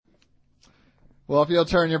Well, if you'll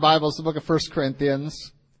turn your Bibles to the book of 1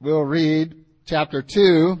 Corinthians, we'll read chapter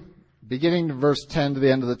 2, beginning to verse 10 to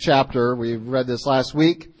the end of the chapter. We read this last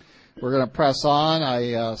week. We're going to press on.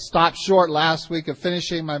 I stopped short last week of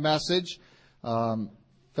finishing my message.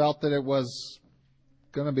 Felt that it was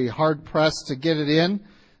going to be hard-pressed to get it in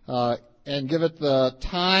and give it the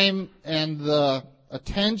time and the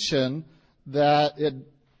attention that it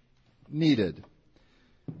needed.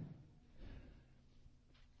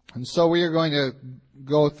 And so we are going to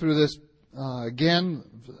go through this again,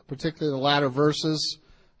 particularly the latter verses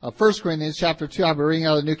of 1 Corinthians chapter 2. I'll be reading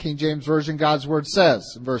out of the New King James Version. God's Word says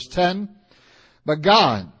in verse 10, "But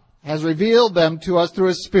God has revealed them to us through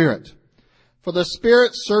His Spirit. For the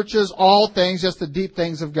Spirit searches all things, just the deep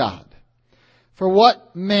things of God. For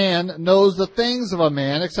what man knows the things of a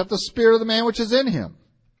man except the spirit of the man which is in him?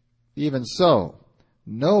 Even so,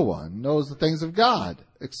 no one knows the things of God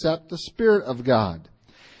except the Spirit of God.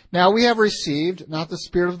 Now we have received not the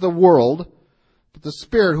spirit of the world, but the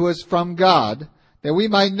Spirit who is from God, that we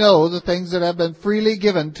might know the things that have been freely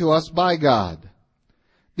given to us by God.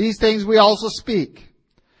 These things we also speak,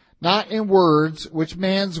 not in words which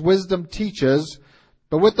man's wisdom teaches,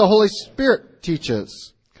 but with the Holy Spirit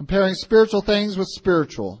teaches, comparing spiritual things with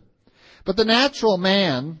spiritual. But the natural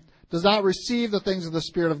man does not receive the things of the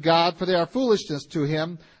Spirit of God, for they are foolishness to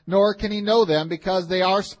him, nor can he know them, because they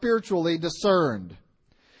are spiritually discerned.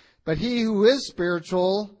 But he who is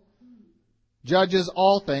spiritual judges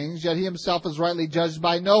all things, yet he himself is rightly judged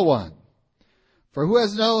by no one. For who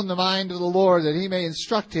has known the mind of the Lord that he may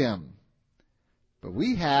instruct him? But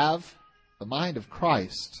we have the mind of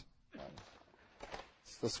Christ."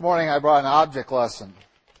 This morning I brought an object lesson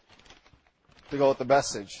to go with the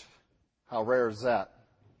message. How rare is that?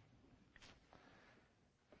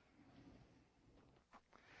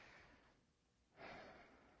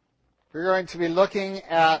 We're going to be looking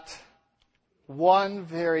at one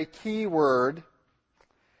very key word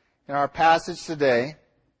in our passage today.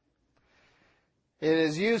 It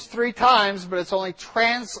is used 3 times, but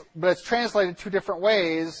it's translated 2 different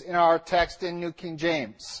ways in our text in New King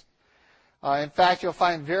James. In fact, you'll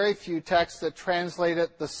find very few texts that translate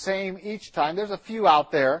it the same each time. There's a few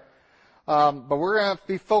out there, but we're going to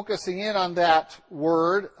be focusing in on that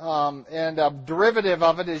word, and a derivative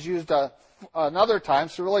of it is used another time,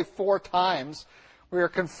 so really 4 times we are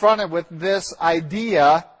confronted with this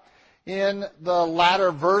idea in the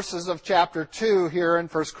latter verses of chapter 2 here in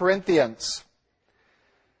 1 Corinthians.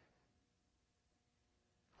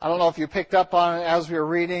 I don't know if you picked up on it as we were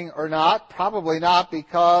reading or not. Probably not,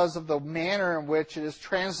 because of the manner in which it is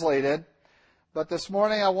translated. But this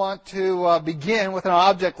morning I want to begin with an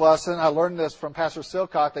object lesson. I learned this from Pastor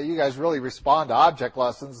Silcock, that you guys really respond to object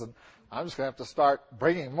lessons, and I'm just going to have to start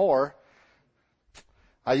bringing more.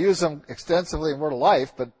 I use them extensively in Word of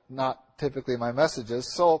Life, but not typically in my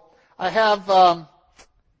messages. So I have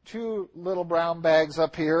 2 little brown bags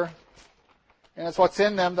up here, and it's what's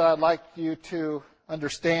in them that I'd like you to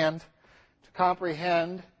understand, to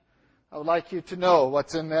comprehend. I would like you to know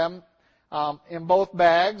what's in them. In both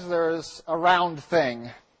bags, there's a round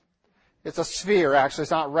thing. It's a sphere, actually.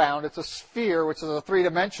 It's not round. It's a sphere, which is a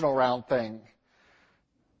 3-dimensional round thing.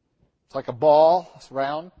 It's like a ball. It's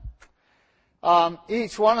round.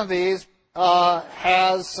 Each one of these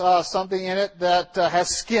has something in it that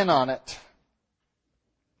has skin on it,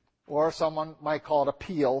 or someone might call it a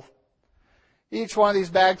peel. Each one of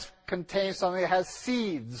these bags contains something that has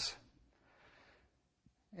seeds,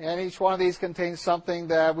 and each one of these contains something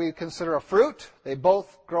that we consider a fruit. They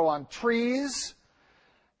both grow on trees.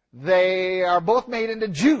 They are both made into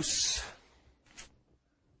juice.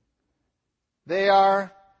 They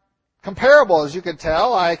are comparable, as you can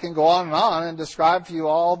tell. I can go on and describe to you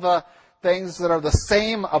all the things that are the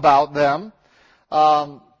same about them.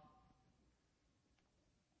 You'd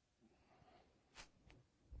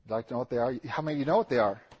like to know what they are? How many of you know what they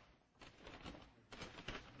are?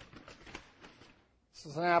 This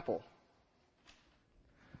is an apple.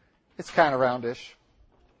 It's kind of roundish.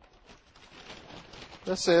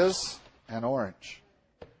 This is an orange.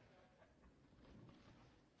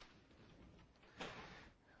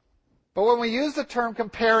 But when we use the term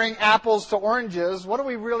comparing apples to oranges, what do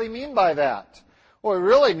we really mean by that? What we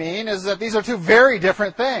really mean is that these are 2 very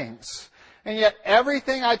different things. And yet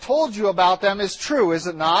everything I told you about them is true, is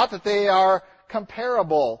it not? That they are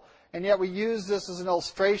comparable. And yet we use this as an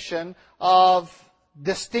illustration of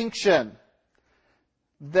distinction.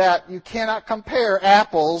 That you cannot compare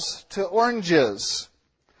apples to oranges.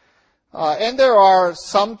 And there are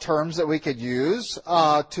some terms that we could use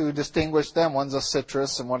to distinguish them. One's a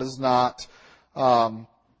citrus and one is not.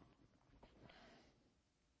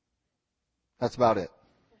 That's about it.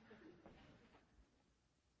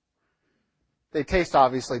 They taste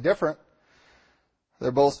obviously different.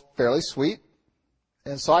 They're both fairly sweet.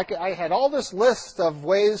 And so I had all this list of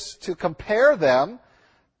ways to compare them.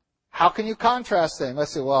 How can you contrast them?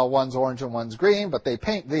 Let's say, well, one's orange and one's green, but they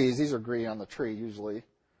paint these. These are green on the tree usually.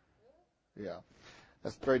 Yeah.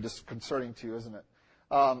 That's very disconcerting to you, isn't it?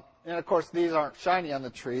 And of course, these aren't shiny on the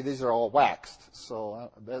tree. These are all waxed. So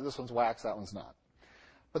this one's waxed, that one's not.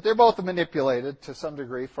 But they're both manipulated to some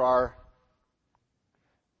degree for our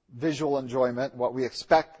visual enjoyment, what we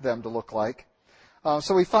expect them to look like.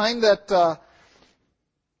 So we find that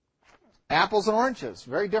apples and oranges,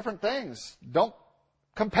 very different things. Don't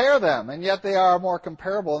compare them, and yet they are more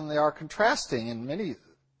comparable than they are contrasting in many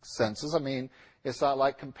senses. I mean, it's not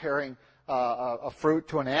like comparing a fruit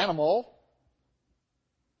to an animal.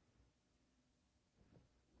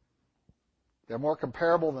 They're more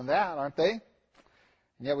comparable than that, aren't they?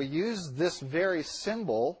 And yet we use this very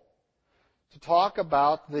symbol to talk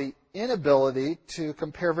about the inability to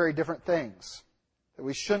compare very different things. That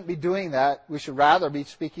we shouldn't be doing that. We should rather be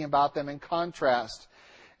speaking about them in contrast.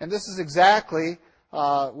 And this is exactly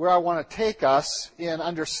where I want to take us in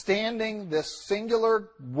understanding this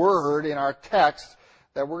singular word in our text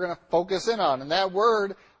that we're going to focus in on. And that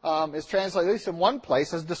word is translated, at least in one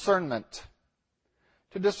place, as discernment.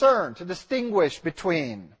 To discern, to distinguish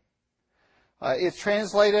between. It's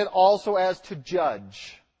translated also as to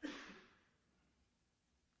judge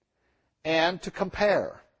and to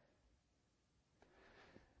compare.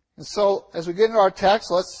 And so, as we get into our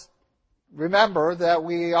text, let's remember that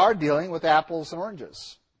we are dealing with apples and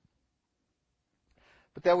oranges.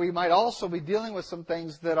 But that we might also be dealing with some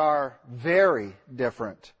things that are very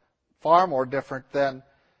different, far more different than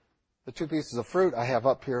the two pieces of fruit I have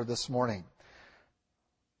up here this morning.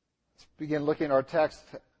 Let's begin looking at our text.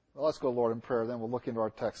 Well, let's go, Lord, in prayer, then we'll look into our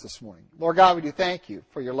text this morning. Lord God, we do thank you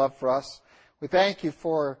for your love for us. We thank you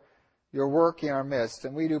for your work in our midst,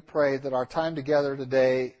 and we do pray that our time together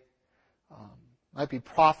today might be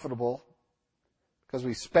profitable because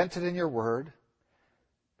we spent it in your word,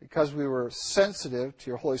 because we were sensitive to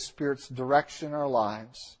your Holy Spirit's direction in our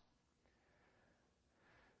lives,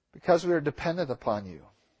 because we are dependent upon you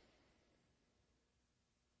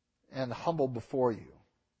and humble before you,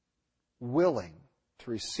 willing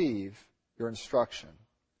to receive your instruction.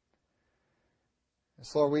 And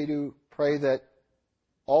so, Lord, we do pray that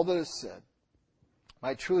all that is said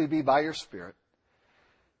might truly be by your Spirit,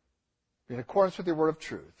 in accordance with your word of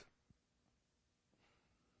truth.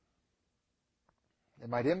 It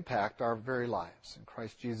might impact our very lives. In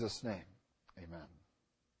Christ Jesus' name, amen.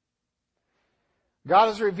 God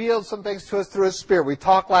has revealed some things to us through His Spirit. We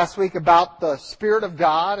talked last week about the Spirit of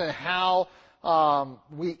God and how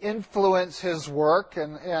we influence His work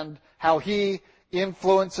and how He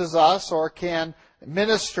influences us or can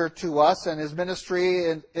minister to us. And His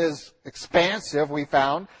ministry is expansive, we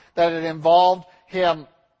found, that it involved Him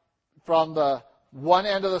from the one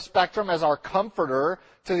end of the spectrum as our comforter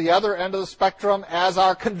to the other end of the spectrum as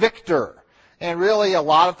our convictor. And really a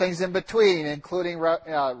lot of things in between, including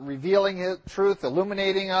revealing His truth,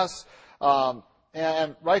 illuminating us.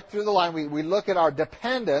 And right through the line, we look at our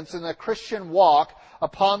dependence in the Christian walk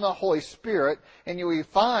upon the Holy Spirit. And we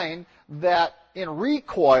find that in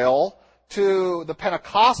recoil to the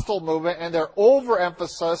Pentecostal movement and their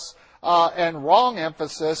overemphasis and wrong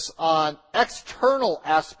emphasis on external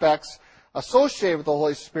aspects associated with the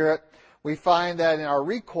Holy Spirit, we find that in our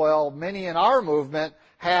recoil, many in our movement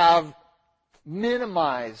have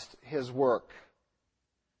minimized His work.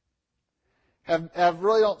 Have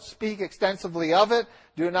really don't speak extensively of it,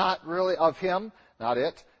 do not really of Him, not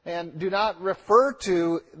it, and do not refer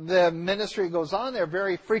to the ministry that goes on there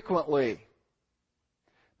very frequently.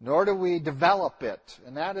 Nor do we develop it,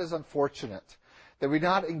 and that is unfortunate. That we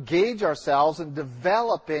not engage ourselves in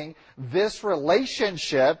developing this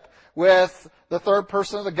relationship with the third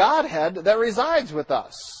person of the Godhead that resides with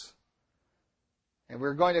us. And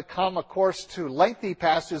we're going to come, of course, to lengthy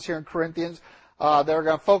passages here in Corinthians that are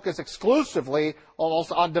going to focus exclusively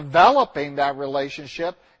almost on developing that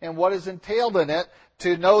relationship and what is entailed in it,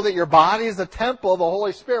 to know that your body is the temple of the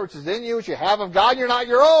Holy Spirit, which is in you, which you have of God, you're not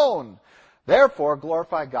your own. Therefore,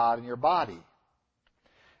 glorify God in your body.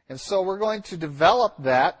 And so we're going to develop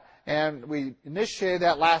that, and we initiated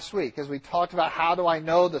that last week as we talked about how do I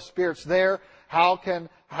know the Spirit's there, how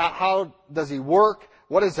does He work,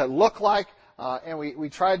 what does it look like, and we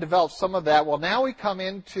try to develop some of that. Well, now we come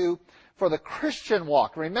into, for the Christian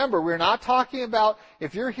walk. Remember, we're not talking about,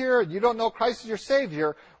 if you're here and you don't know Christ as your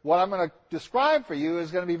Savior, what I'm going to describe for you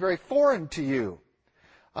is going to be very foreign to you.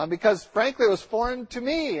 Because frankly, it was foreign to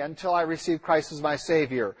me until I received Christ as my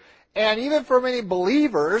Savior. And even for many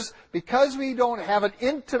believers, because we don't have an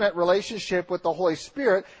intimate relationship with the Holy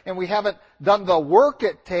Spirit, and we haven't done the work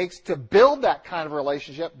it takes to build that kind of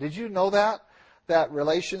relationship. Did you know that? That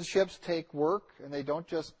relationships take work and they don't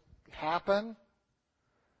just happen?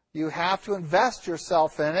 You have to invest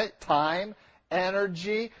yourself in it, time,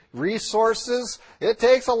 energy, resources. It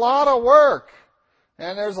takes a lot of work.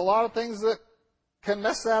 And there's a lot of things that can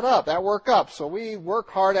mess that work up. So we work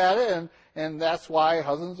hard at it, and that's why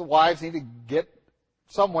husbands and wives need to get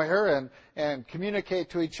somewhere and communicate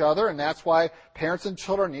to each other, and that's why parents and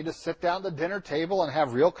children need to sit down at the dinner table and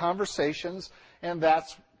have real conversations, and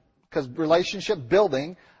that's because relationship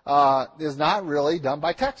building is not really done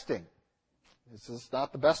by texting. This is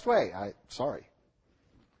not the best way. Sorry.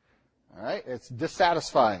 All right? It's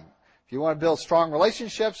dissatisfying. If you want to build strong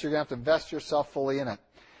relationships, you're going to have to invest yourself fully in it.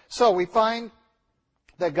 So we find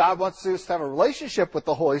that God wants us to have a relationship with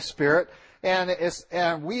the Holy Spirit, and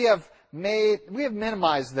we have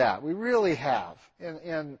minimized that. We really have.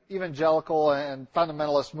 In evangelical and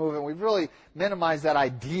fundamentalist movement, we've really minimized that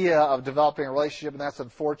idea of developing a relationship, and that's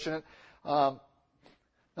unfortunate. No,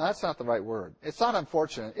 that's not the right word. It's not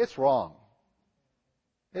unfortunate. It's wrong.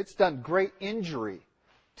 It's done great injury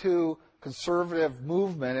to conservative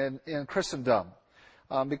movement in Christendom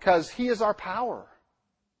because He is our power.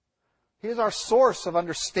 He is our source of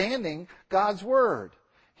understanding God's Word.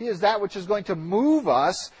 He is that which is going to move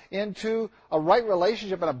us into a right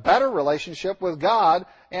relationship and a better relationship with God,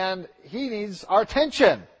 and He needs our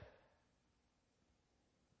attention.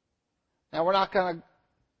 Now, we're not going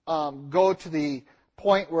to go to the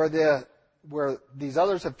point where these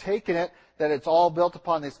others have taken it, that it's all built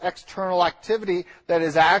upon this external activity that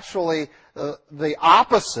is actually the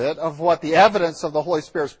opposite of what the evidence of the Holy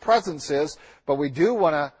Spirit's presence is, but we do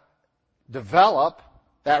want to develop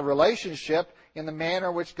that relationship in the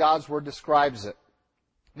manner in which God's Word describes it.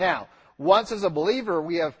 Now, once as a believer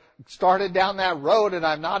we have started down that road, and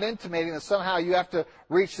I'm not intimating that somehow you have to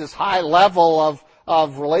reach this high level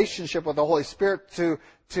of relationship with the Holy Spirit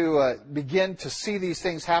to begin to see these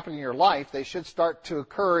things happen in your life. They should start to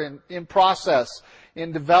occur in process,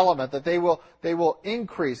 in development, that they will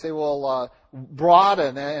increase, they will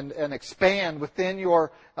broaden and expand within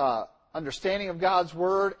your understanding of God's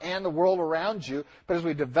Word and the world around you. But as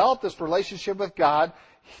we develop this relationship with God,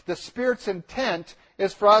 the Spirit's intent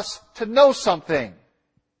is for us to know something.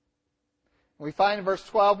 We find in verse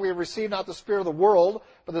 12, we have received not the spirit of the world,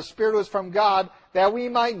 but the Spirit who is from God, that we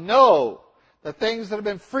might know the things that have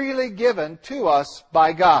been freely given to us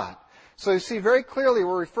by God. So you see very clearly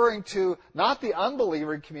we're referring to not the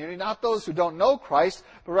unbeliever community, not those who don't know Christ,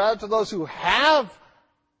 but rather to those who have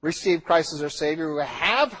received Christ as their Savior, who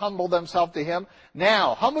have humbled themselves to Him.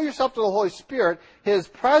 Now, humble yourself to the Holy Spirit. His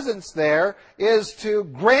presence there is to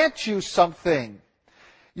grant you something.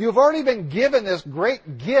 You've already been given this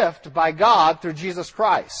great gift by God through Jesus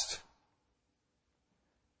Christ.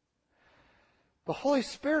 The Holy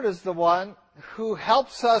Spirit is the one who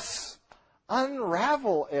helps us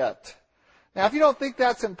unravel it. Now, if you don't think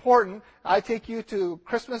that's important, I take you to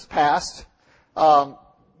Christmas past. And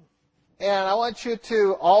I want you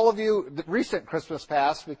to, all of you, the recent Christmas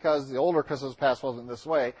past, because the older Christmas past wasn't this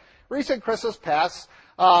way. Recent Christmas past,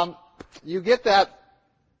 you get that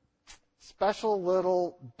special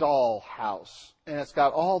little doll house. And it's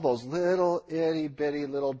got all those little itty bitty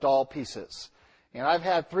little doll pieces. And I've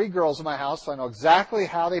had 3 girls in my house, so I know exactly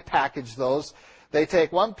how they package those. They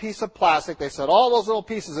take one piece of plastic, they set all those little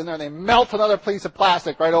pieces in there, and they melt another piece of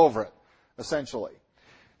plastic right over it, essentially.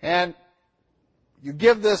 And you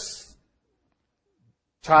give this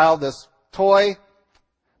child this toy,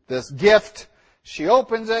 this gift. She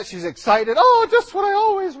opens it, she's excited, oh, just what I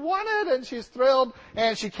always wanted, and she's thrilled,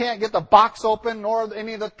 and she can't get the box open nor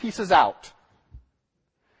any of the pieces out.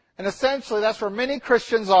 And essentially, that's where many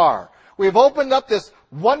Christians are. We've opened up this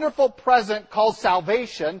wonderful present called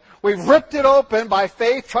salvation. We've ripped it open by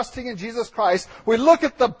faith, trusting in Jesus Christ. We look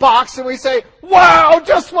at the box and we say, wow,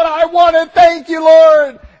 just what I wanted, thank you,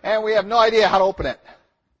 Lord. And we have no idea how to open it.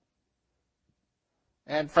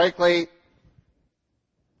 And frankly,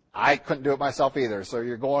 I couldn't do it myself either. So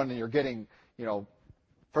you're going and you're getting,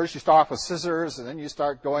 first you start off with scissors, and then you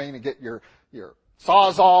start going to get your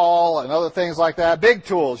Sawzall and other things like that. Big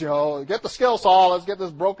tools, get the skill saw, let's get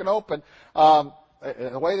this broken open.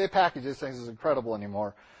 The way they package these things is incredible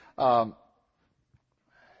anymore. Well,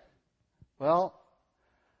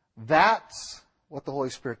 that's what the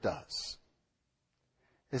Holy Spirit does.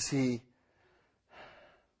 Is He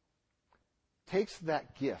takes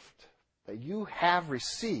that gift that you have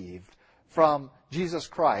received from Jesus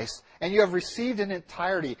Christ, and you have received in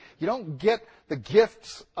entirety. You don't get the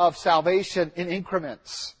gifts of salvation in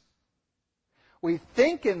increments. We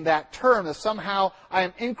think in that term that somehow I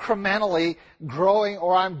am incrementally growing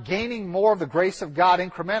or I'm gaining more of the grace of God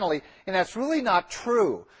incrementally, and that's really not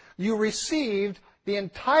true. You received the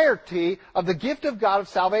entirety of the gift of God of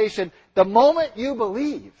salvation the moment you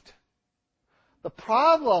believed. The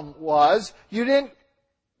problem was you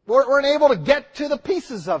weren't able to get to the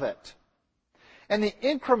pieces of it. And the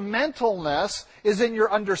incrementalness is in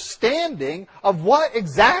your understanding of what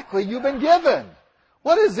exactly you've been given.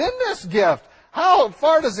 What is in this gift? How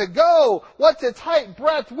far does it go? What's its height,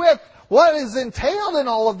 breadth, width? What is entailed in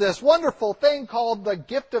all of this wonderful thing called the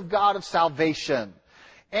gift of God of salvation?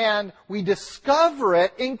 And we discover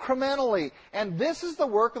it incrementally. And this is the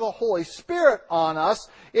work of the Holy Spirit on us,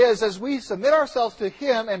 is as we submit ourselves to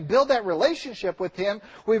Him and build that relationship with Him,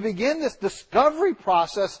 we begin this discovery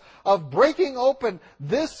process of breaking open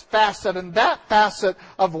this facet and that facet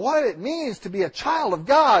of what it means to be a child of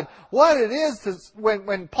God. What it is to,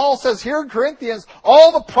 when Paul says here in Corinthians,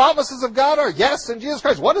 all the promises of God are yes in Jesus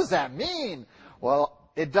Christ. What does that mean? Well,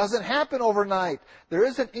 it doesn't happen overnight. There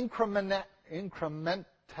is an incrementalness.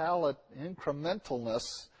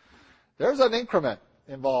 There's an increment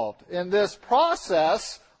involved in this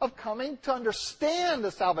process of coming to understand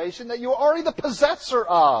the salvation that you're already the possessor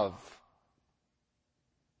of.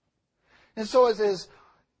 And so as is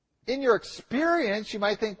in your experience, you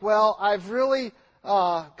might think, well, I've really,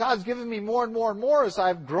 God's given me more and more and more as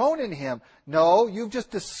I've grown in Him. No, you've just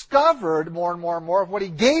discovered more and more and more of what He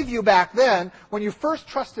gave you back then when you first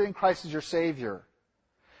trusted in Christ as your Savior.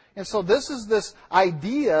 And so this is this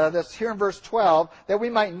idea that's here in verse 12, that we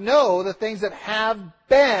might know the things that have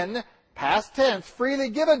been, past tense, freely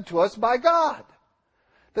given to us by God.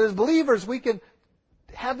 That as believers we can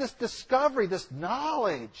have this discovery, this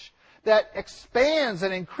knowledge that expands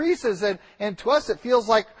and increases, and to us it feels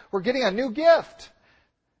like we're getting a new gift.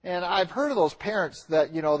 And I've heard of those parents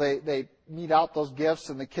that, they meet out those gifts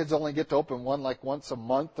and the kids only get to open one like once a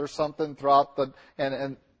month or something throughout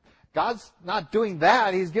and God's not doing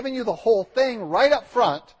that. He's giving you the whole thing right up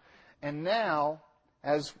front. And now,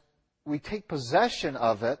 as we take possession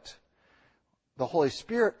of it, the Holy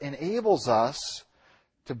Spirit enables us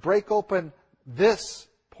to break open this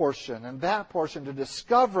portion and that portion, to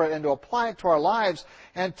discover it and to apply it to our lives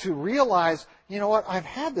and to realize, you know what, I've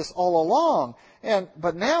had this all along,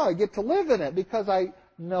 but now I get to live in it because I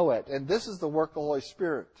know it. And this is the work the Holy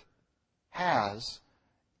Spirit has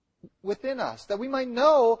within us, that we might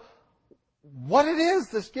know what it is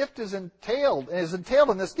this gift is entailed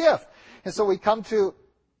in this gift. And so we come to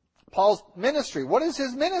Paul's ministry. What is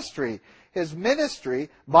his ministry? His ministry,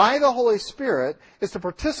 by the Holy Spirit, is to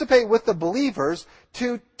participate with the believers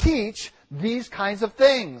to teach these kinds of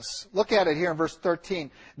things. Look at it here in verse 13.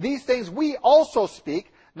 These things we also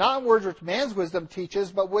speak, not in words which man's wisdom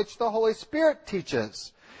teaches, but which the Holy Spirit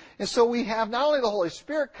teaches. And so we have not only the Holy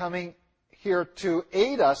Spirit coming here to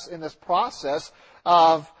aid us in this process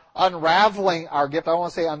of unraveling our gift. I don't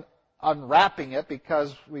want to say unwrapping it,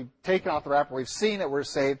 because we've taken off the wrapper, we've seen it, we're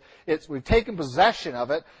saved. We've taken possession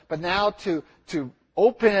of it, but now to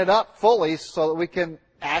open it up fully so that we can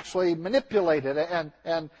actually manipulate it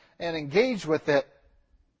and engage with it.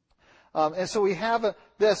 And so we have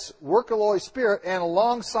this work of the Holy Spirit, and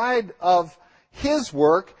alongside of His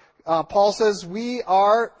work, Paul says we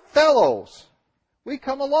are fellows. We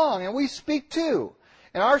come along and we speak too.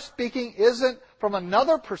 And our speaking isn't from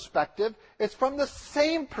another perspective, it's from the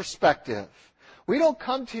same perspective. We don't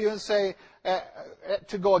come to you and say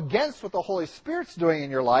to go against what the Holy Spirit's doing in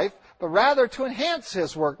your life, but rather to enhance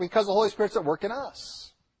His work, because the Holy Spirit's at work in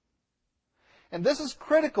us. And this is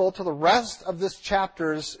critical to the rest of this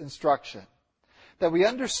chapter's instruction, that we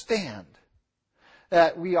understand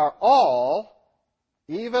that we are all,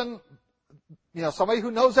 even somebody who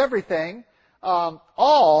knows everything,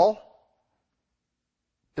 all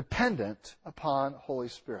dependent upon Holy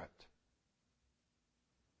Spirit.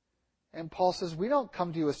 And Paul says we don't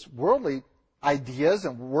come to you with worldly ideas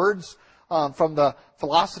and words from the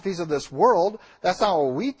philosophies of this world. That's not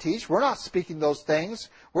what we teach. We're not speaking those things.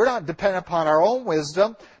 We're not dependent upon our own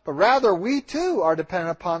wisdom, but rather we too are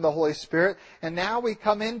dependent upon the Holy Spirit. And now we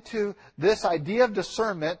come into this idea of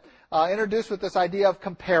discernment, introduced with this idea of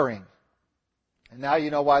comparing. And now you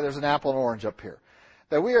know why there's an apple and orange up here.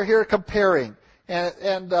 That we are here comparing.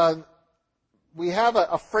 And we have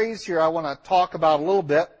a phrase here I want to talk about a little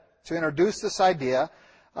bit to introduce this idea.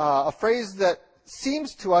 A phrase that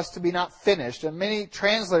seems to us to be not finished. And many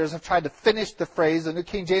translators have tried to finish the phrase. The New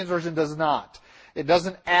King James Version does not. It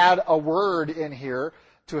doesn't add a word in here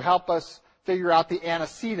to help us figure out the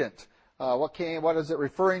antecedent. What is it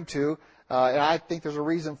referring to? And I think there's a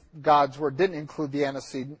reason God's Word didn't include the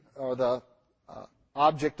antecedent or the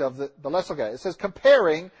object of the let's look at it. It says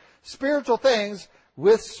comparing spiritual things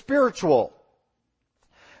with spiritual.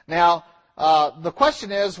 Now, the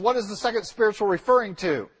question is, what is the second spiritual referring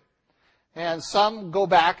to? And some go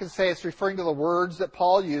back and say it's referring to the words that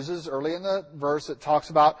Paul uses early in the verse. It talks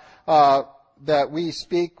about that we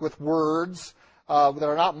speak with words that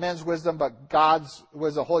are not men's wisdom, but God's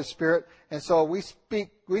wisdom, the Holy Spirit. And so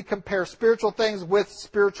we compare spiritual things with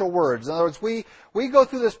spiritual words. In other words, we go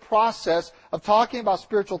through this process of talking about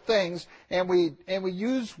spiritual things, and we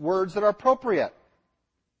use words that are appropriate.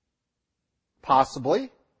 Possibly.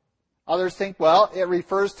 Others think, well, it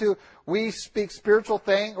refers to we speak spiritual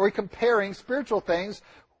things, or we're comparing spiritual things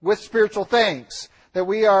with spiritual things. That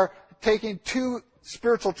we are taking two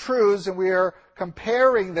spiritual truths and we are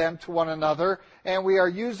comparing them to one another, and we are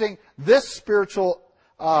using this spiritual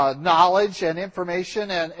knowledge and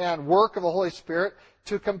information and work of the Holy Spirit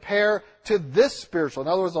to compare to this spiritual. In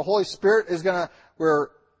other words, the Holy Spirit is we're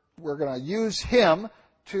going to use Him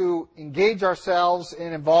to engage ourselves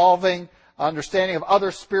in involving understanding of other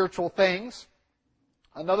spiritual things.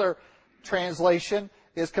 Another translation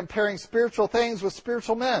is comparing spiritual things with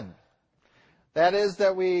spiritual men. That is,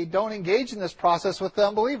 that we don't engage in this process with the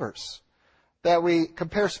unbelievers. That we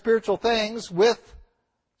compare spiritual things with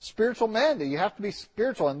spiritual men. You have to be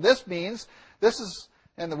spiritual. And this means,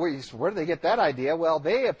 where do they get that idea? Well,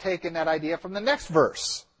 they have taken that idea from the next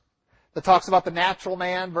verse that talks about the natural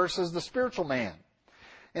man versus the spiritual man.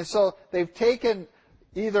 And so they've taken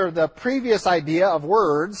either the previous idea of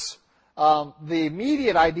words, the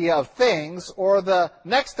immediate idea of things, or the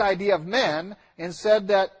next idea of men, and said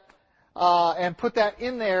that, and put that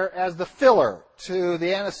in there as the filler to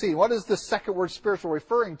the antecedent. What is the second word spiritual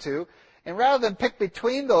referring to? And rather than pick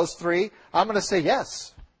between those three, I'm going to say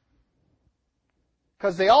yes.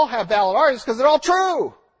 Because they all have valid arguments, because they're all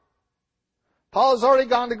true. Paul has already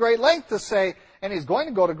gone to great length to say, and he's going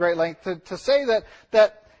to go to great length to say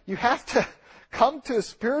that you have to come to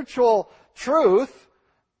spiritual truth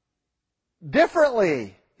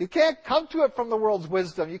differently. You can't come to it from the world's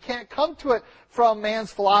wisdom. You can't come to it from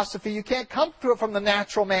man's philosophy. You can't come to it from the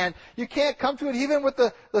natural man. You can't come to it even with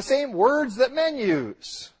the same words that men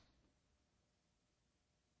use.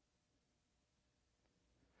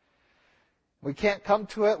 We can't come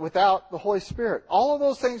to it without the Holy Spirit. All of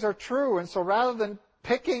those things are true, and so rather than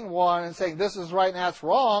picking one and saying this is right and that's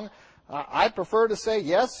wrong, I prefer to say,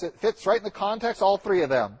 yes, it fits right in the context, all three of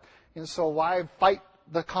them. And so why fight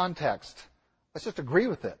the context? Let's just agree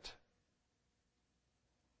with it.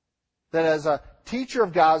 That as a teacher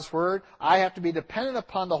of God's Word, I have to be dependent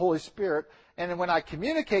upon the Holy Spirit. And when I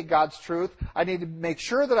communicate God's truth, I need to make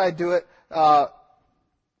sure that I do it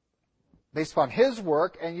based upon His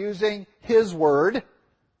work and using His Word.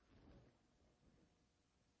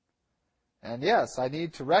 And yes, I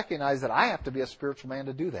need to recognize that I have to be a spiritual man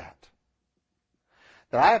to do that.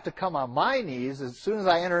 That I have to come on my knees as soon as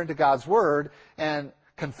I enter into God's Word and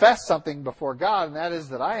confess something before God, and that is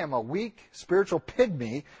that I am a weak spiritual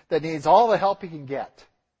pygmy that needs all the help he can get.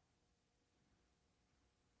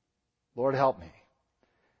 Lord, help me.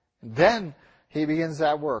 And then he begins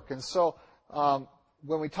that work. And so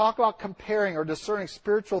when we talk about comparing or discerning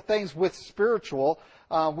spiritual things with spiritual,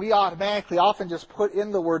 we automatically often just put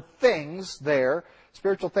in the word things there,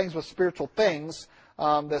 spiritual things with spiritual things,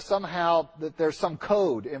 that somehow that there's some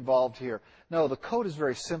code involved here. No, the code is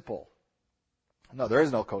very simple. No, there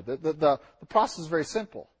is no code. The process is very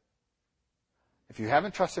simple. If you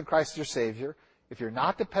haven't trusted in Christ as your Savior, if you're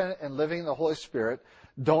not dependent and living in the Holy Spirit,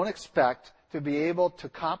 don't expect to be able to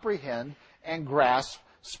comprehend and grasp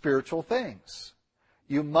spiritual things.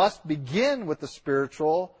 You must begin with the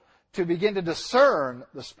spiritual to begin to discern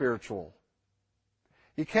the spiritual.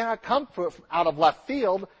 You cannot come out of left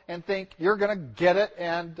field and think you're going to get it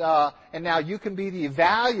and now you can be the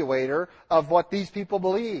evaluator of what these people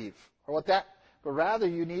believe or what that. But rather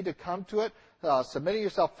you need to come to it, submitting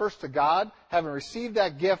yourself first to God. Having received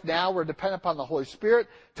that gift, now we're dependent upon the Holy Spirit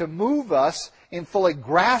to move us in fully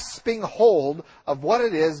grasping hold of what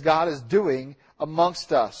it is God is doing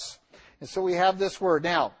amongst us. And so we have this word.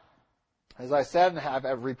 Now, as I said and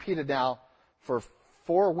I've repeated now for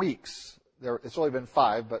 4 weeks, it's only been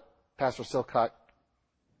 5, but Pastor Silcott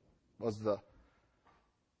was the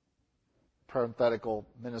parenthetical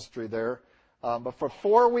ministry there. But for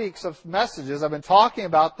 4 weeks of messages, I've been talking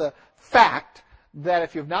about the fact that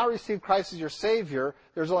if you've not received Christ as your Savior,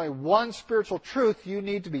 there's only one spiritual truth you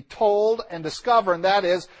need to be told and discover, and that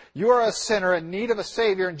is you are a sinner in need of a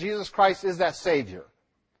Savior, and Jesus Christ is that Savior.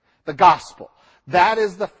 The gospel. That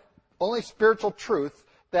is the only spiritual truth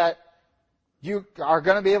that you are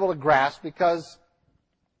going to be able to grasp, because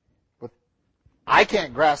I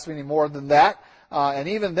can't grasp any more than that. And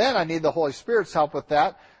even then, I need the Holy Spirit's help with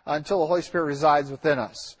that until the Holy Spirit resides within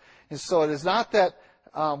us. And so it is not that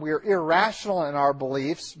we are irrational in our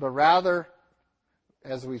beliefs, but rather,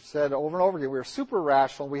 as we've said over and over again, we are super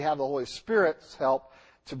rational. We have the Holy Spirit's help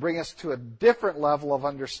to bring us to a different level of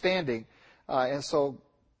understanding. And so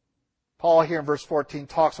Paul here in verse 14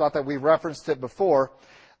 talks about that. We've referenced it before,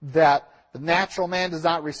 that the natural man does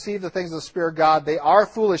not receive the things of the Spirit of God. They are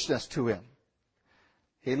foolishness to him.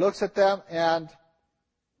 He looks at them and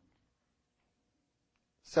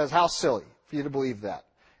says, how silly for you to believe that.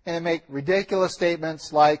 And they make ridiculous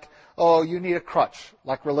statements like, oh, you need a crutch,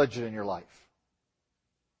 like religion in your life.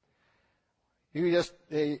 You just,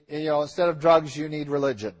 instead of drugs, you need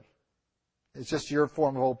religion. It's just your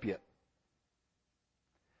form of opiate.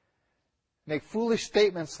 Make foolish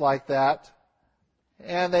statements like that,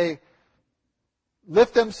 and they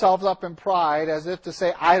lift themselves up in pride as if to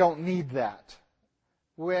say, I don't need that,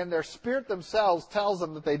 when their spirit themselves tells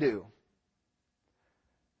them that they do.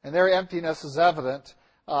 And their emptiness is evident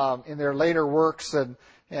in their later works and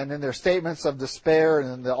in their statements of despair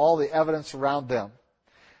and in all the evidence around them.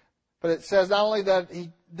 But it says not only that he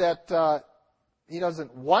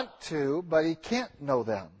doesn't want to, but he can't know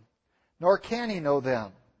them, nor can he know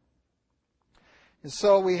them. And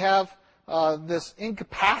so we have this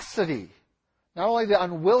incapacity, not only the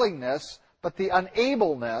unwillingness, but the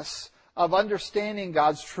unableness of understanding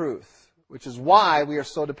God's truth, which is why we are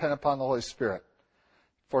so dependent upon the Holy Spirit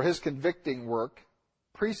for His convicting work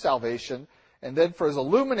pre-salvation, and then for His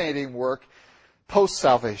illuminating work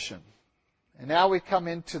post-salvation. And now we come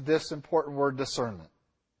into this important word, discernment.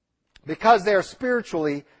 Because they are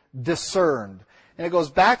spiritually discerned. And it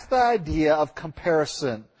goes back to the idea of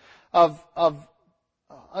comparison, of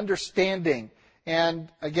understanding, and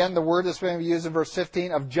again the word that's going to be used in verse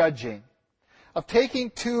 15, of judging, of taking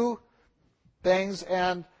two things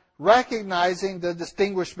and recognizing the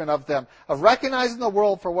distinguishment of them, of recognizing the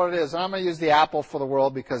world for what it is. And I'm going to use the apple for the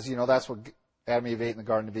world because, that's what Adam and Eve ate in the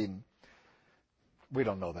Garden of Eden. We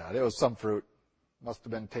don't know that. It was some fruit. Must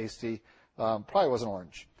have been tasty. Probably wasn't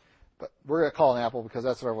orange. But we're going to call it an apple because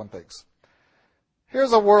that's what everyone thinks.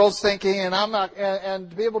 Here's the world's thinking, and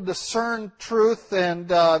to be able to discern truth, and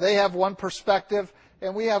they have one perspective,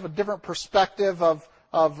 and we have a different perspective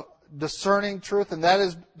of discerning truth, and that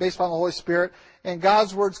is based on the Holy Spirit. And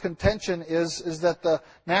God's Word's contention is that the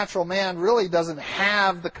natural man really doesn't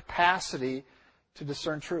have the capacity to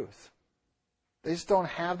discern truth. They just don't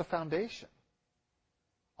have the foundation.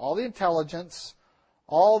 All the intelligence,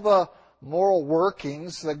 all the moral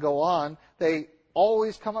workings that go on, they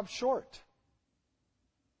always come up short.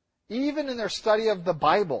 Even in their study of the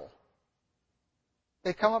Bible,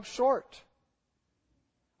 they come up short.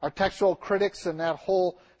 Our textual critics and that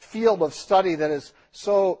whole field of study that is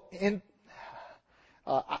so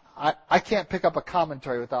I can't pick up a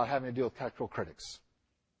commentary without having to deal with textual critics.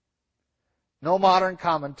 No modern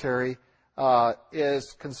commentary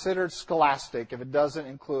is considered scholastic if it doesn't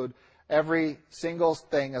include every single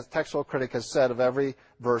thing a textual critic has said of every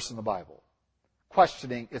verse in the Bible,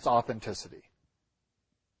 questioning its authenticity.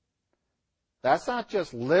 That's not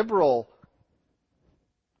just liberal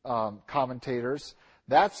commentators.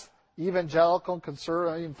 That's evangelical and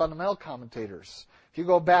conservative, even fundamental commentators. If you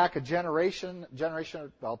go back two generations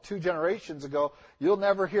ago, you'll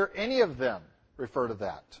never hear any of them refer to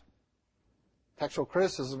that. Textual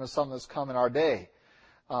criticism is something that's come in our day.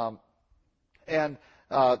 And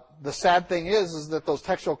the sad thing is that those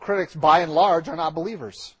textual critics, by and large, are not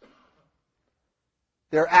believers.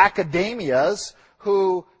 They're academias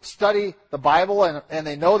who study the Bible and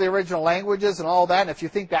they know the original languages and all that. And if you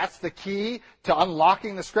think that's the key to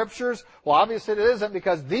unlocking the Scriptures, well, obviously it isn't,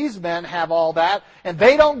 because these men have all that and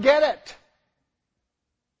they don't get it.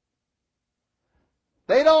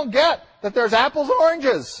 They don't get that there's apples and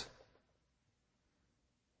oranges.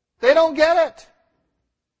 They don't get it.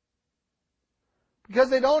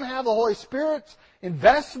 Because they don't have the Holy Spirit's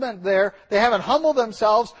investment there. They haven't humbled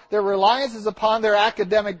themselves. Their reliance is upon their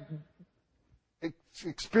academic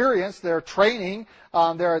experience, their training,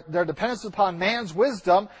 their dependence upon man's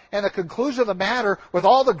wisdom, and the conclusion of the matter, with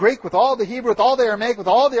all the Greek, with all the Hebrew, with all the Aramaic, with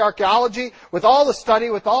all the archaeology, with all the study,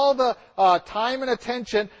 with all the time and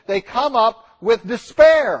attention, they come up with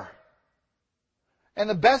despair. And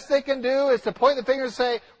the best they can do is to point the finger and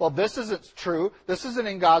say, well, this isn't true. This isn't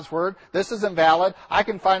in God's Word. This isn't valid. I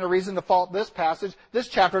can find a reason to fault this passage. This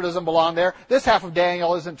chapter doesn't belong there. This half of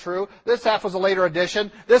Daniel isn't true. This half was a later addition.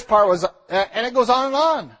 This part was, and it goes on and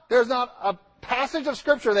on. There's not a passage of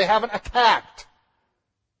Scripture they haven't attacked.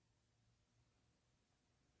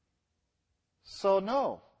 So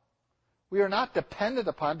no, we are not dependent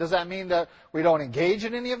upon. Does that mean that we don't engage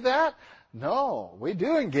in any of that? No, we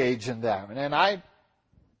do engage in them. And I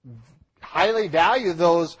highly value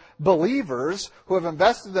those believers who have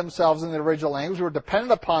invested themselves in the original language, who are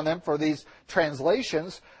dependent upon them for these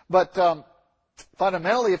translations. But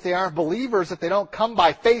fundamentally, if they aren't believers, if they don't come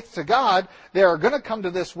by faith to God, they are going to come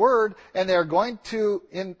to this word and they're going to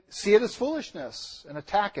see it as foolishness and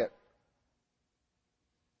attack it.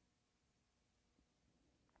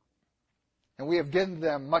 And we have given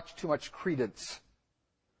them much too much credence,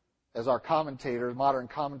 as our commentators, modern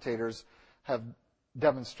commentators, have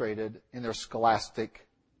demonstrated in their scholastic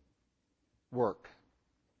work.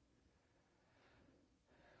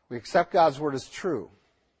 We accept God's word as true.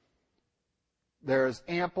 There is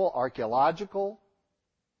ample archaeological,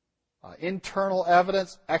 internal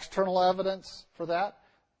evidence, external evidence for that.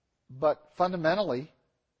 But fundamentally,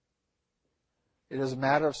 it is a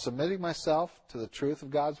matter of submitting myself to the truth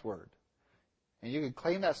of God's word. And you can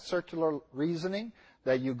claim that circular reasoning,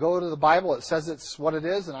 that you go to the Bible, it says it's what it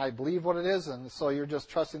is, and I believe what it is, and so you're just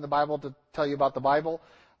trusting the Bible to tell you about the Bible.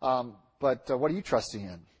 But what are you trusting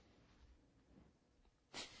in?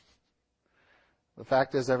 The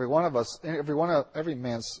fact is, every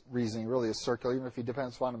man's reasoning really is circular, even if he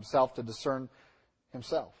depends upon himself to discern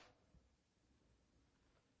himself.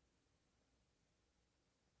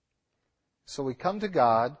 So we come to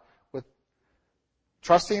God with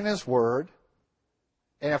trusting in His Word,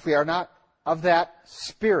 and if we are not of that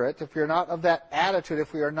spirit, if we are not of that attitude,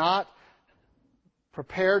 if we are not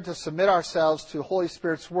prepared to submit ourselves to the Holy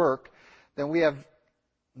Spirit's work, then we have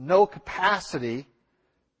no capacity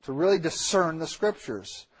to really discern the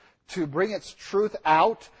Scriptures, to bring its truth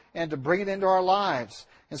out and to bring it into our lives.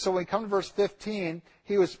 And so when we come to verse 15,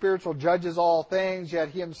 He who is spiritual judges all things, yet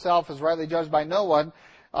He Himself is rightly judged by no one.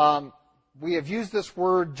 We have used this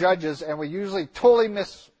word judges, and we usually totally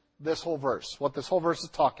miss this whole verse, what this whole verse is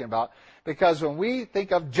talking about. Because when we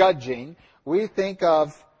think of judging, we think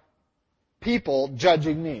of people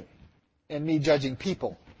judging me, and me judging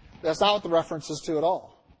people. That's not what the reference is to at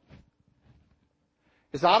all.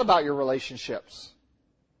 It's not about your relationships.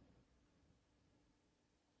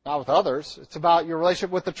 Not with others. It's about your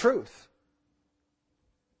relationship with the truth.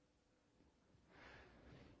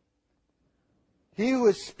 He who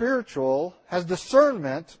is spiritual has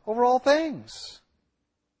discernment over all things.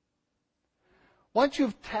 Once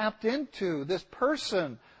you've tapped into this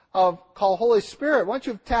person called Holy Spirit, once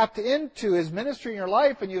you've tapped into His ministry in your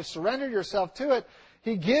life and you've surrendered yourself to it,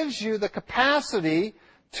 He gives you the capacity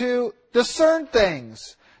to discern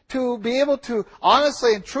things, to be able to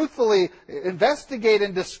honestly and truthfully investigate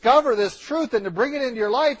and discover this truth and to bring it into your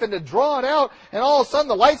life and to draw it out, and all of a sudden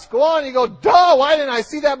the lights go on and you go, duh, why didn't I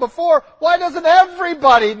see that before? Why doesn't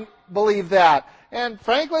everybody believe that? And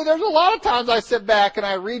frankly, there's a lot of times I sit back and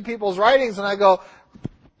I read people's writings and I go,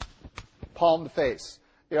 palm to face.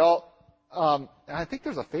 And I think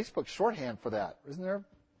there's a Facebook shorthand for that, isn't there?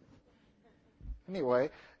 Anyway,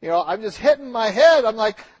 I'm just hitting my head. I'm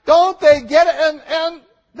like, don't they get it? And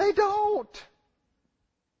they don't.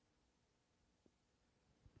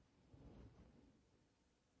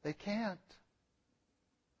 They can't.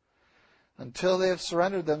 Until they have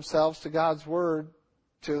surrendered themselves to God's Word,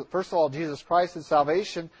 to, first of all, Jesus Christ and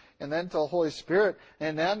salvation, and then to the Holy Spirit.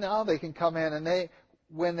 And then now they can come in and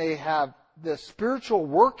when they have the spiritual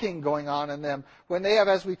working going on in them, when they have,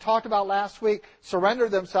 as we talked about last week,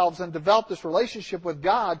 surrendered themselves and developed this relationship with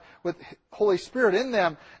God, with Holy Spirit in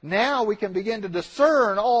them, now we can begin to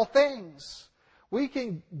discern all things. We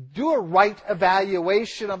can do a right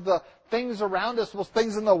evaluation of the things around us, those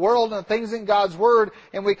things in the world and the things in God's Word,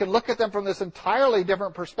 and we can look at them from this entirely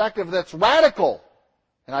different perspective that's radical.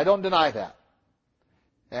 And I don't deny that.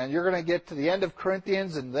 And you're going to get to the end of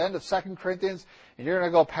Corinthians and the end of 2 Corinthians, and you're going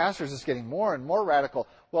to go, Pastor, it's getting more and more radical.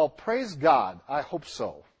 Well, praise God. I hope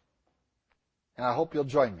so. And I hope you'll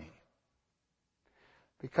join me.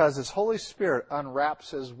 Because as Holy Spirit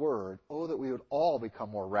unwraps His Word, oh, that we would all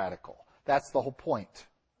become more radical. That's the whole point.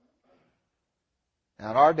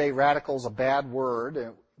 Now, in our day, radical is a bad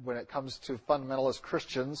word when it comes to fundamentalist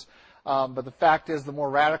Christians. But the fact is, the more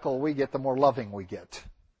radical we get, the more loving we get.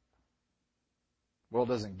 The world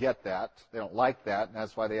doesn't get that. They don't like that, and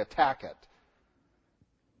that's why they attack it.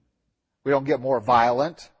 We don't get more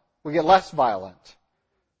violent. We get less violent.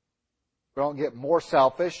 We don't get more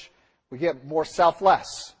selfish. We get more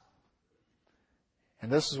selfless. And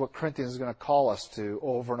this is what Corinthians is going to call us to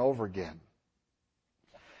over and over again.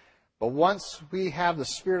 But once we have the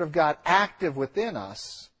Spirit of God active within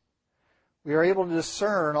us, we are able to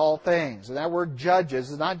discern all things. And that word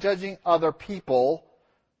judges is not judging other people,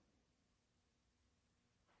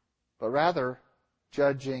 but rather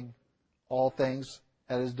judging all things,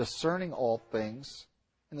 that is discerning all things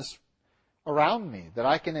around me, that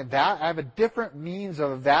I have a different means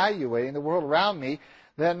of evaluating the world around me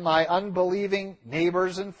than my unbelieving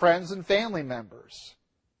neighbors and friends and family members.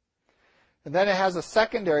 And then it has a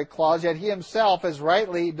secondary clause, yet he himself is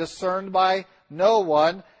rightly discerned by no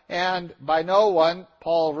one, and by no one,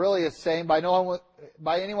 Paul really is saying, by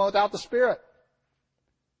anyone without the Spirit.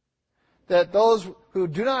 That those who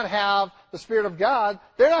do not have the Spirit of God,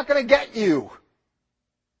 they're not going to get you.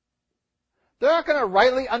 They're not going to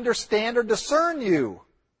rightly understand or discern you.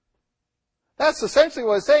 That's essentially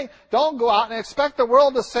what it's saying. Don't go out and expect the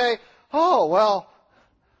world to say, oh, well,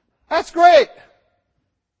 that's great.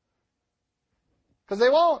 Because they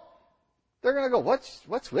won't. They're going to go,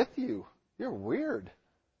 what's with you? You're weird.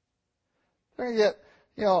 They're going to get,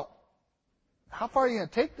 how far are you going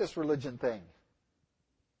to take this religion thing?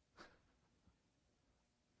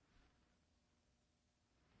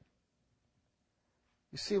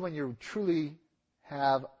 You see, when you truly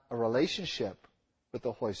have a relationship with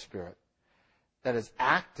the Holy Spirit that is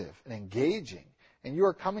active and engaging, and you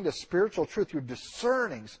are coming to spiritual truth, you're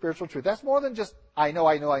discerning spiritual truth. That's more than just, I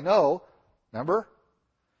know. Remember?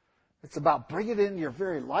 It's about bringing it into your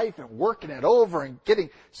very life and working it over and getting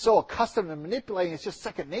so accustomed to manipulating. It's just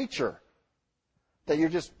second nature. That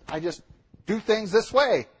I just do things this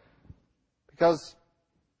way. Because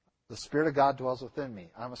the Spirit of God dwells within me.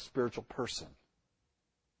 I'm a spiritual person.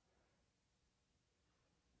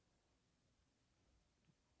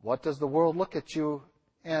 What does the world look at you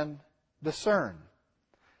and discern?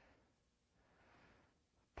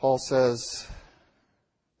 Paul says,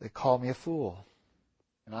 they call me a fool,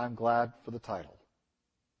 and I'm glad for the title.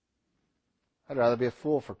 I'd rather be a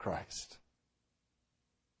fool for Christ.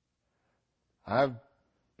 I've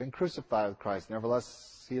been crucified with Christ.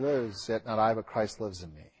 Nevertheless, he lives, yet not I, but Christ lives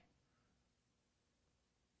in me.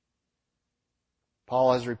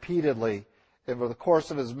 Paul has repeatedly, over the course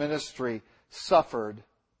of his ministry, suffered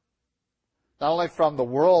not only from the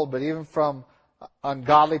world, but even from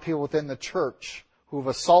ungodly people within the church who have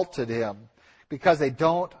assaulted him because they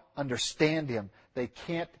don't understand him. They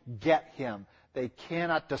can't get him. They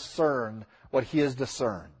cannot discern what he has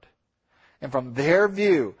discerned. And from their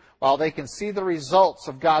view, while they can see the results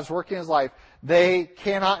of God's work in his life, they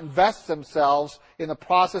cannot invest themselves in the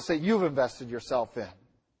process that you've invested yourself in.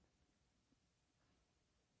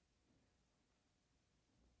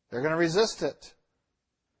 They're going to resist it.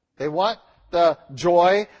 They want the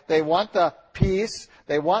joy, they want the peace,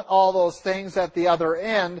 they want all those things at the other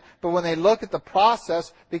end, but when they look at the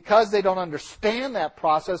process, because they don't understand that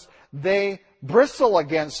process, they bristle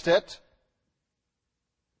against it.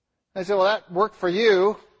 They say, well, that worked for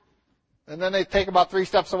you, and then they take about 3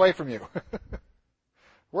 steps away from you.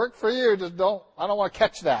 Worked for you, I don't want to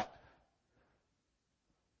catch that.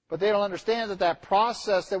 But they don't understand that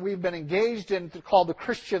process that we've been engaged in called the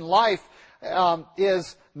Christian life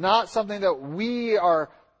is not something that we are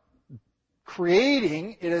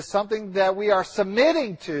creating. It is something that we are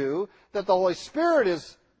submitting to, that the Holy Spirit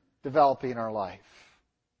is developing in our life.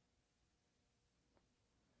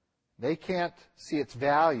 They can't see its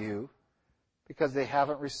value because they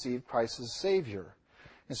haven't received Christ as Savior.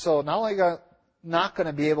 And so not only not going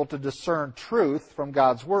to be able to discern truth from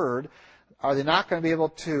God's Word, are they not going to be able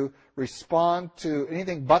to respond to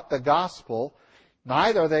anything but the gospel,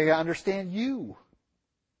 neither are they going to understand you.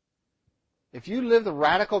 If you live the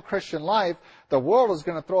radical Christian life, the world is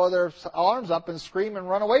going to throw their arms up and scream and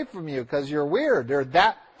run away from you because you're weird. They're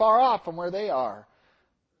that far off from where they are.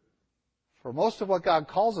 For most of what God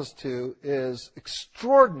calls us to is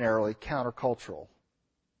extraordinarily countercultural.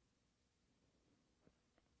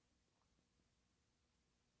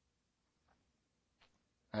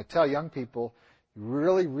 I tell young people, you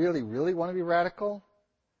really, really, really want to be radical?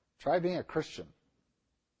 Try being a Christian.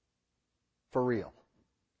 For real.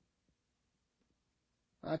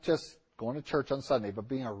 Not just going to church on Sunday, but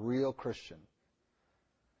being a real Christian.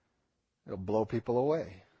 It'll blow people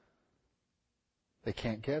away. They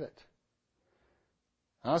can't get it.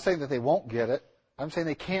 I'm not saying that they won't get it. I'm saying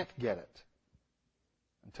they can't get it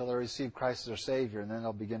until they receive Christ as their Savior, and then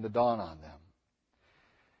it'll begin to dawn on them.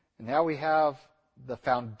 And now we have the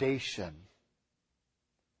foundation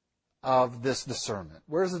of this discernment.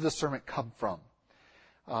 Where does the discernment come from?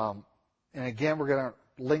 And again, we're going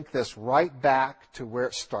to link this right back to where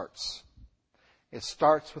it starts. It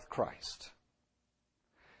starts with Christ.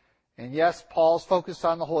 And yes, Paul's focused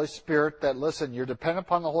on the Holy Spirit, that, listen, you're dependent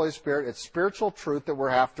upon the Holy Spirit. It's spiritual truth that we're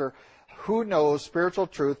after. Who knows spiritual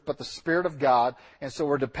truth but the Spirit of God? And so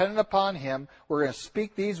we're dependent upon Him. We're going to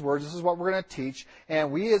speak these words. This is what we're going to teach.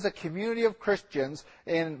 And we as a community of Christians,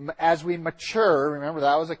 and as we mature, remember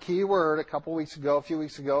that was a key word a few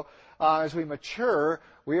weeks ago, as we mature,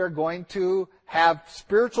 we are going to have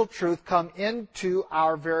spiritual truth come into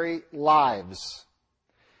our very lives.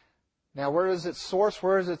 Now, where is its source?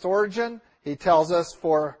 Where is its origin? He tells us,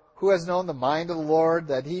 for who has known the mind of the Lord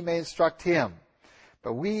that he may instruct him?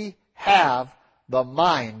 But we have the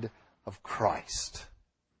mind of Christ.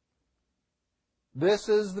 This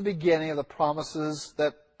is the beginning of the promises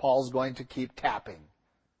that Paul's going to keep tapping.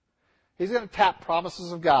 He's going to tap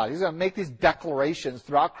promises of God. He's going to make these declarations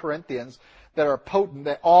throughout Corinthians that are potent,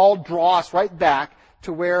 that all draw us right back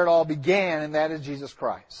to where it all began, and that is Jesus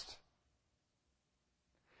Christ.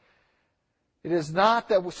 It is not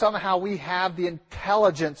that somehow we have the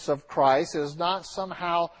intelligence of Christ. It is not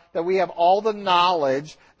somehow that we have all the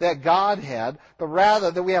knowledge that God had, but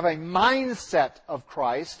rather that we have a mindset of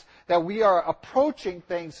Christ, that we are approaching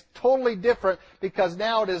things totally different because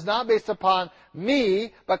now it is not based upon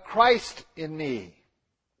me, but Christ in me.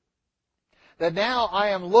 That now I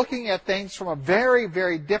am looking at things from a very,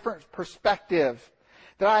 very different perspective.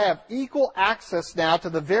 That I have equal access now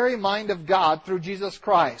to the very mind of God through Jesus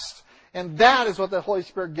Christ. And that is what the Holy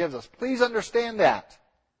Spirit gives us. Please understand that.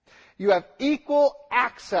 You have equal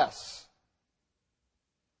access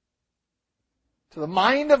to the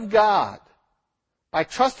mind of God by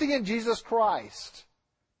trusting in Jesus Christ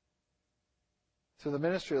through the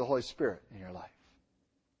ministry of the Holy Spirit in your life.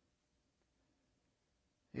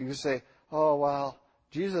 You can say, oh, well,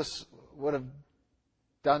 Jesus would have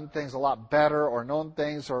done things a lot better or known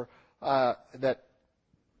things or that.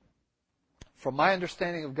 From my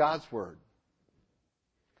understanding of God's Word,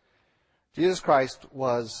 Jesus Christ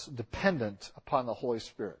was dependent upon the Holy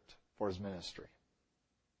Spirit for His ministry,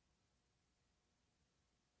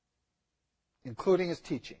 including His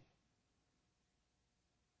teaching.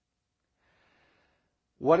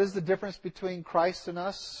 What is the difference between Christ and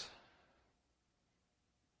us?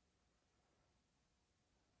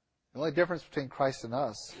 The only difference between Christ and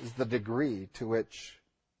us is the degree to which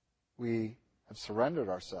we have surrendered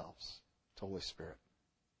ourselves to the Holy Spirit.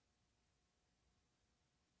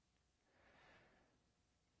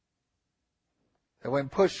 And when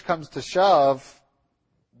push comes to shove,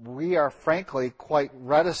 we are frankly quite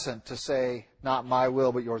reticent to say, not my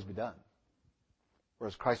will, but yours be done.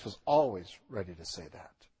 Whereas Christ was always ready to say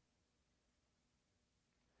that.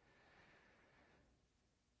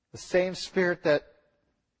 The same Spirit that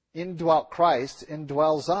indwelt Christ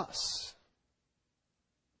indwells us.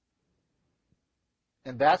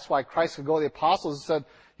 And that's why Christ could go to the apostles and said,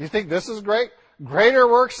 you think this is great? Greater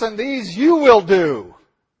works than these you will do.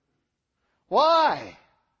 Why?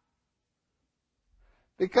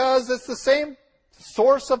 Because it's the same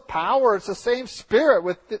source of power. It's the same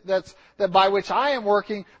Spirit that by which I am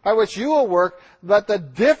working, by which you will work. But the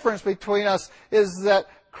difference between us is that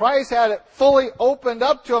Christ had it fully opened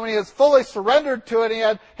up to him, and he has fully surrendered to it,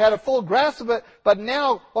 and he had a full grasp of it. But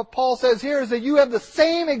now, what Paul says here is that you have the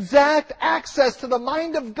same exact access to the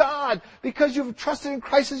mind of God because you've trusted in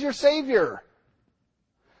Christ as your Savior.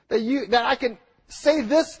 That I can say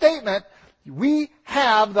this statement, we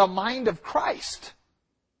have the mind of Christ.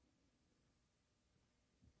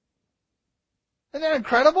 Isn't that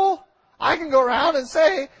incredible? I can go around and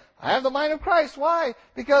say, I have the mind of Christ. Why?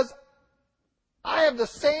 Because I have the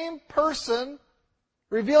same person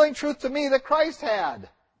revealing truth to me that Christ had. Do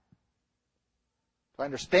I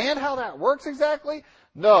understand how that works exactly?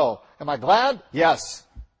 No. Am I glad? Yes.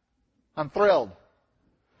 I'm thrilled.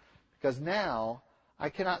 Because now I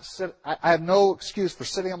cannot sit, I have no excuse for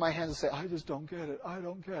sitting on my hands and say, I just don't get it. I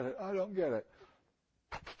don't get it. I don't get it.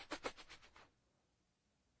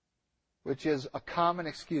 Which is a common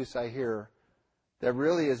excuse I hear that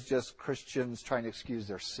really is just Christians trying to excuse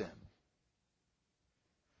their sin.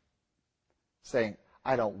 Saying,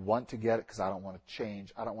 I don't want to get it because I don't want to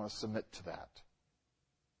change. I don't want to submit to that.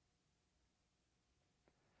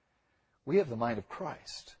 We have the mind of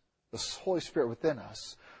Christ, the Holy Spirit within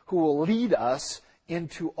us, who will lead us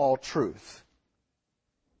into all truth.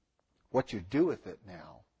 What you do with it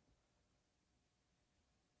now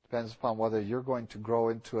depends upon whether you're going to grow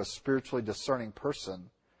into a spiritually discerning person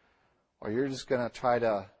or you're just going to try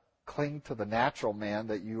to cling to the natural man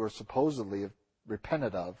that you are supposedly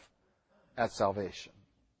repented of at salvation.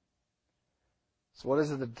 So what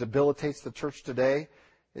is it that debilitates the church today?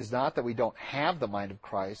 Is not that we don't have the mind of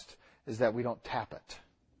Christ, is that we don't tap it.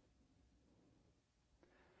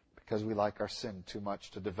 Because we like our sin too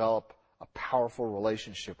much to develop a powerful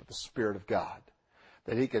relationship with the Spirit of God.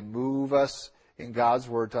 That He can move us in God's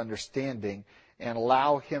Word to understanding and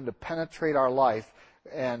allow Him to penetrate our life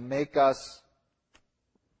and make us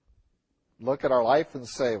look at our life and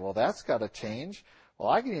say, well, that's got to change. Well,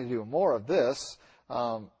 I need to do more of this.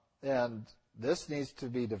 And This needs to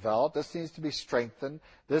be developed. This needs to be strengthened.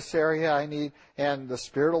 This area I need, and the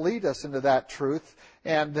Spirit will lead us into that truth.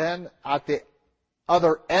 And then at the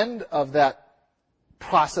other end of that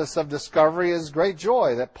process of discovery is great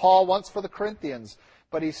joy that Paul wants for the Corinthians.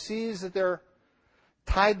 But he sees that they're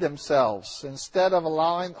tied themselves. Instead of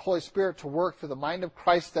allowing the Holy Spirit to work through the mind of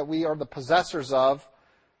Christ that we are the possessors of,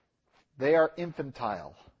 they are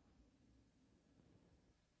infantile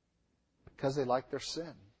because they like their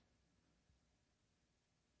sin.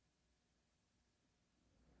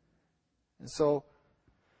 And so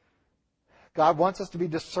God wants us to be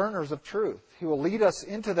discerners of truth. He will lead us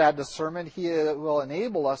into that discernment. He will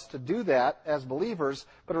enable us to do that as believers,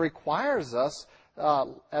 but it requires us,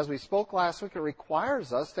 as we spoke last week, it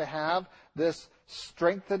requires us to have this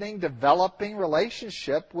strengthening, developing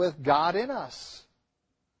relationship with God in us.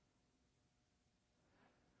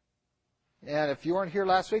 And if you weren't here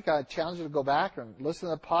last week, I challenge you to go back and listen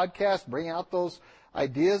to the podcast, bring out those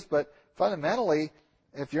ideas. But fundamentally,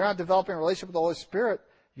 if you're not developing a relationship with the Holy Spirit,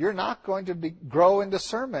 you're not going to grow in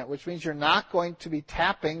discernment, which means you're not going to be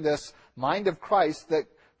tapping this mind of Christ that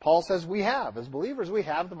Paul says we have. As believers, we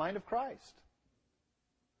have the mind of Christ.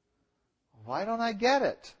 Why don't I get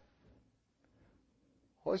it?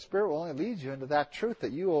 The Holy Spirit will only lead you into that truth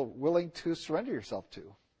that you are willing to surrender yourself to.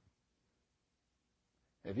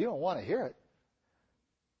 If you don't want to hear it,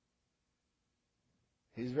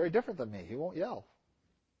 He's very different than me. He won't yell.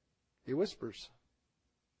 He whispers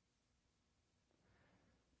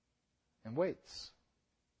and waits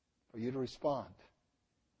for you to respond.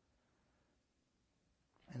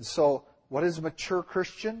 And so, what is a mature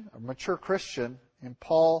Christian? A mature Christian, in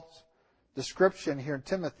Paul's description here in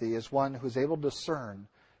Timothy, is one who's able to discern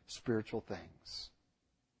spiritual things.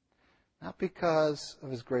 Not because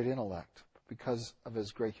of his great intellect, but because of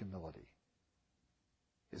his great humility.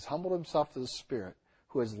 He has humbled himself to the Spirit,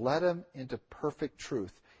 who has led him into perfect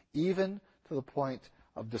truth, even to the point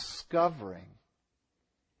of discovering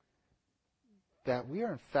that we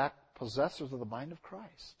are in fact possessors of the mind of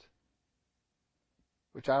Christ.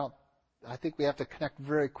 Which I think we have to connect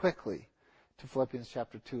very quickly to Philippians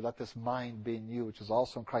chapter 2. Let this mind be in you, which is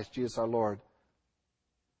also in Christ Jesus our Lord,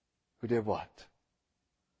 who did what?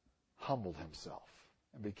 Humbled himself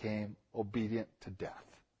and became obedient to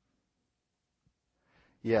death.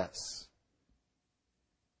 Yes.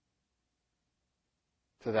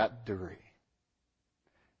 To that degree.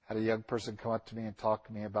 I had a young person come up to me and talk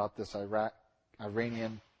to me about this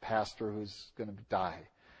Iranian pastor who's going to die.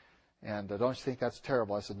 And don't you think that's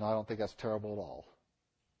terrible? I said, no, I don't think that's terrible at all.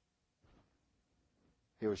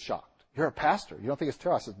 He was shocked. You're a pastor. You don't think it's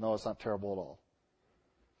terrible? I said, no, it's not terrible at all.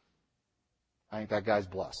 I think that guy's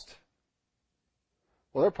blessed.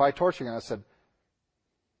 Well, they're probably torturing him. I said,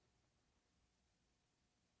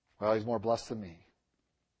 well, he's more blessed than me.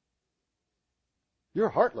 You're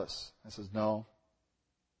heartless. I says, no.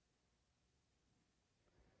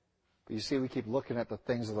 But you see, we keep looking at the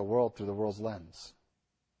things of the world through the world's lens.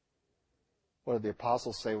 What did the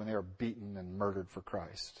apostles say when they were beaten and murdered for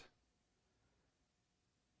Christ?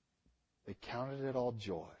 They counted it all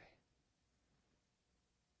joy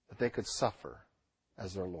that they could suffer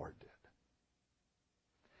as their Lord did.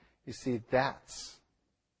 You see, that's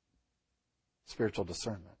spiritual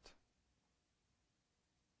discernment.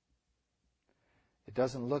 It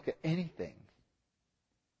doesn't look at anything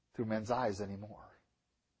through men's eyes anymore.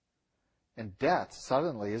 And death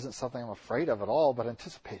suddenly isn't something I'm afraid of at all, but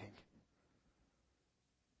anticipating.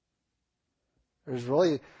 There's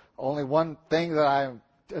really only one thing that I'm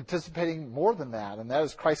anticipating more than that, and that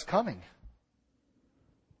is Christ's coming.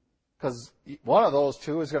 Because one of those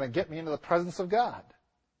two is going to get me into the presence of God.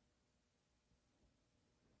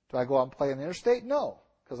 Do I go out and play on the interstate? No,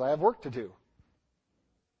 because I have work to do.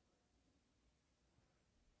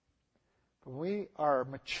 When we are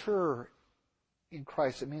mature in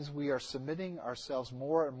Christ, it means we are submitting ourselves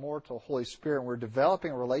more and more to the Holy Spirit, and we're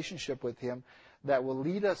developing a relationship with Him that will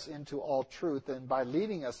lead us into all truth. And by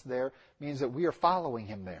leading us there means that we are following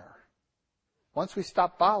Him there. Once we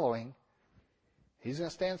stop following, He's going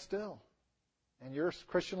to stand still. And your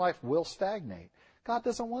Christian life will stagnate. God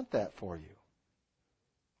doesn't want that for you.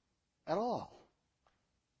 At all.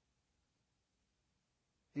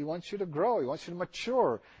 He wants you to grow. He wants you to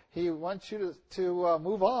mature. He wants you to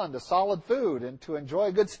move on to solid food and to enjoy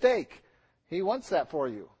a good steak. He wants that for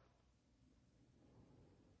you.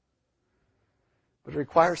 But it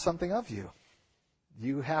requires something of you.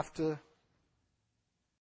 You have to